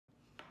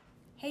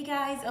Hey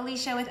guys,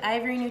 Alicia with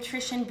Ivory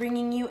Nutrition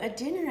bringing you a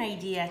dinner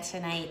idea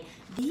tonight.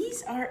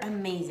 These are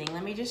amazing.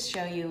 Let me just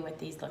show you what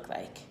these look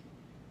like.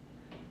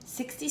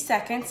 60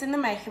 seconds in the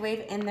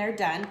microwave and they're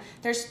done.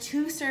 There's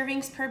 2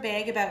 servings per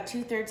bag, about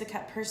 2/3 a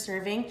cup per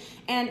serving.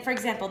 And for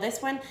example,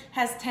 this one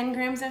has 10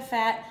 grams of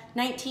fat,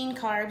 19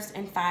 carbs,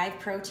 and 5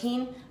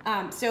 protein.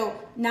 So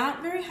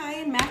not very high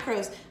in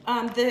macros.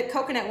 The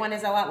coconut one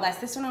is a lot less.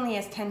 This one only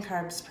has 10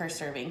 carbs per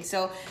serving.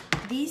 So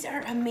these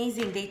are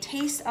amazing. They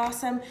taste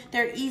awesome.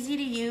 They're easy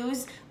to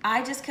use.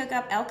 I just cook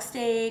up elk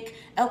steak,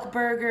 elk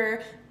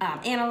burger,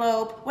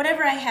 antelope,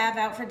 whatever I have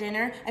out for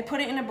dinner. I put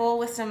it in a bowl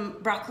with some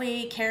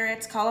broccoli,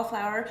 carrots,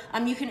 cauliflower.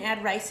 You can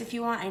add rice if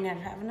you want. I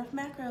never have enough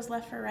macros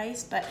left for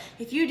rice, but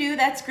if you do,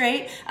 that's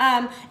great.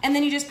 And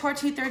then you just pour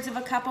 2/3 of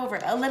a cup over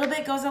it. A little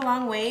bit goes a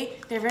long way.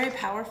 They're very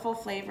powerful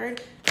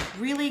flavored,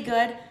 really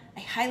good. I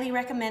highly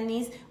recommend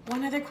these.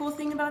 One other cool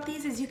thing about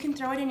these is you can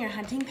throw it in your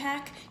hunting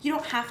pack. You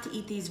don't have to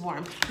eat these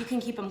warm. You can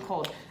keep them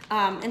cold.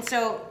 And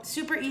so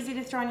super easy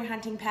to throw in your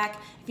hunting pack.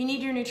 If you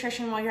need your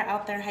nutrition while you're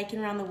out there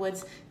hiking around the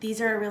woods, these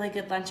are a really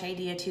good lunch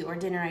idea too, or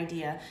dinner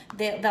idea.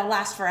 They'll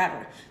last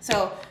forever.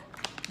 So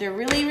they're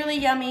really, really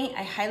yummy.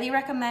 I highly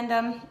recommend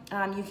them.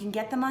 You can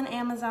get them on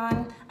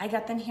Amazon. I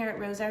got them here at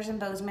Rosars and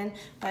Bozeman,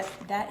 but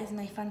that is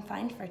my fun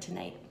find for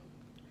tonight.